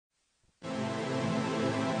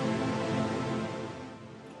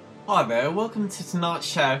Hi there, welcome to tonight's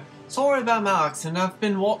show. Sorry about my accent, I've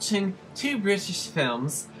been watching two British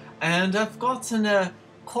films and I've gotten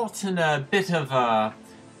caught in a bit of a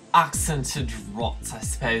accented rot, I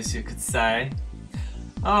suppose you could say.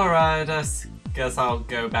 Alright, I guess I'll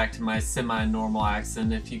go back to my semi-normal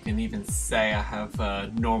accent, if you can even say I have a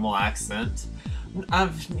normal accent.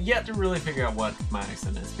 I've yet to really figure out what my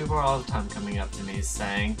accent is. People are all the time coming up to me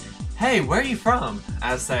saying, "Hey, where are you from?"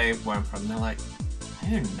 I say where I'm from, they're like,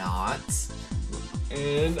 "You're not."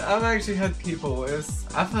 And I've actually had people,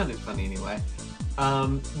 I find it funny anyway.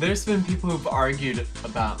 There's been people who've argued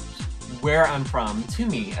about where I'm from to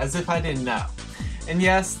me, as if I didn't know. And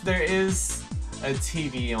yes, there is a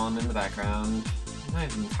TV on in the background. I'm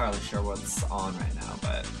not entirely sure what's on right now,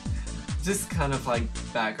 but just kind of like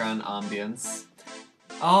background ambience.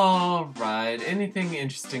 Alright, anything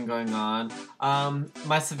interesting going on?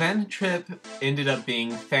 My Savannah trip ended up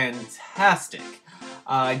being fantastic.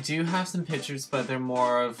 I do have some pictures, but they're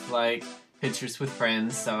more of like pictures with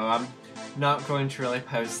friends, so I'm not going to really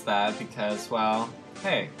post that because, well,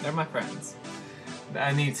 hey, they're my friends.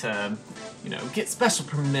 I need to, get special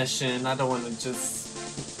permission. I don't want to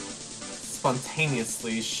just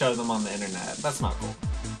spontaneously show them on the internet. That's not cool.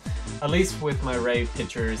 At least with my rave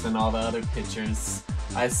pictures and all the other pictures,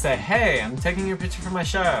 I say, "Hey, I'm taking your picture for my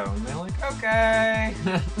show." And they're like, "Okay."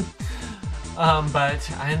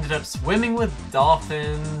 But I ended up swimming with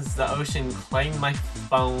dolphins, the ocean claimed my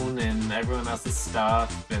phone and everyone else's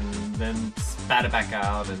stuff, and then spat it back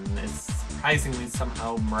out, and it's surprisingly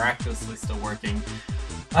somehow miraculously still working.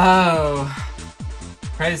 Oh,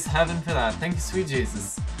 praise heaven for that. Thank you, sweet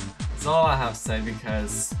Jesus. That's all I have to say,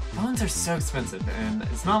 because phones are so expensive, and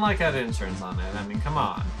it's not like I had insurance on it. I mean, come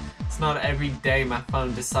on. It's not every day my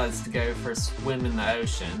phone decides to go for a swim in the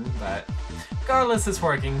ocean, but regardless, it's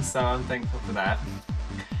working, so I'm thankful for that.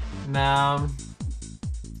 Now,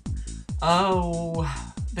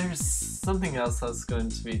 there's something else I was going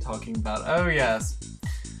to be talking about. Oh yes,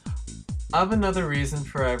 I have another reason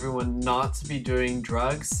for everyone not to be doing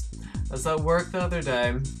drugs. I was at work the other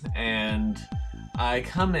day, and I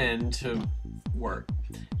come in to work.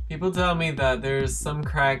 People tell me that there's some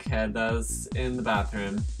crackhead that's in the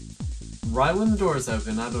bathroom right when the doors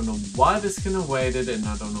open. I don't know why this kid waited, and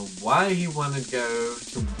I don't know why he wanted to go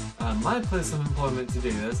to my place of employment to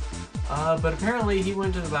do this. But apparently he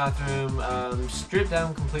went to the bathroom, stripped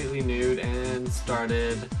down completely nude, and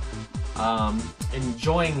started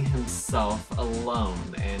enjoying himself alone.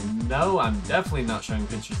 And no, I'm definitely not showing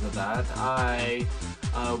pictures of that. I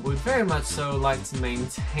would very much so like to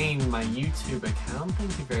maintain my YouTube account.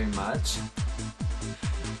 Thank you very much.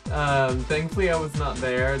 Thankfully I was not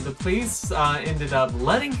there. The police ended up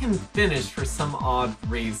letting him finish for some odd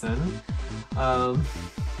reason. And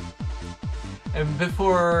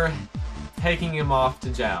before taking him off to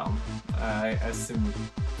jail. I assume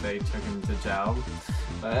they took him to jail.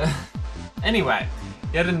 But anyway,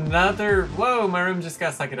 yet another... Whoa, my room just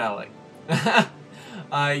got psychedelic.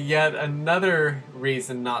 Yet another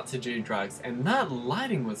reason not to do drugs. And that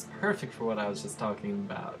lighting was perfect for what I was just talking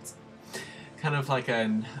about. Kind of like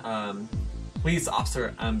an police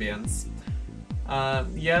officer ambience.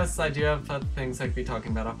 Yes, I do have other things I could be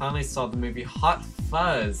talking about. I finally saw the movie Hot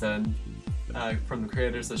Fuzz, and from the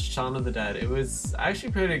creators of Shaun of the Dead. It was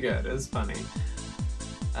actually pretty good. It was funny.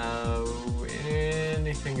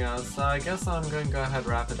 Anything else? I guess I'm going to go ahead and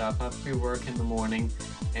wrap it up. I have to be work in the morning,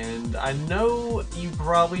 and I know you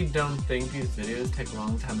probably don't think these videos take a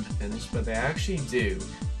long time to finish, but they actually do.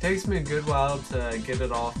 It takes me a good while to get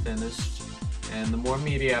it all finished, and the more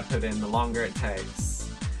media I put in, the longer it takes.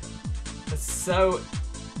 So,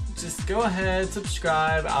 just go ahead,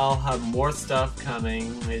 subscribe, I'll have more stuff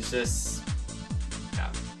coming. It's just, yeah,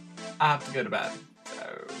 I have to go to bed.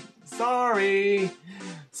 So, sorry!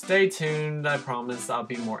 Stay tuned, I promise I'll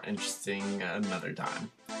be more interesting another time.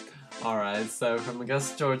 Alright, so from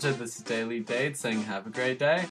Augusta, Georgia, this is Daily Date saying have a great day.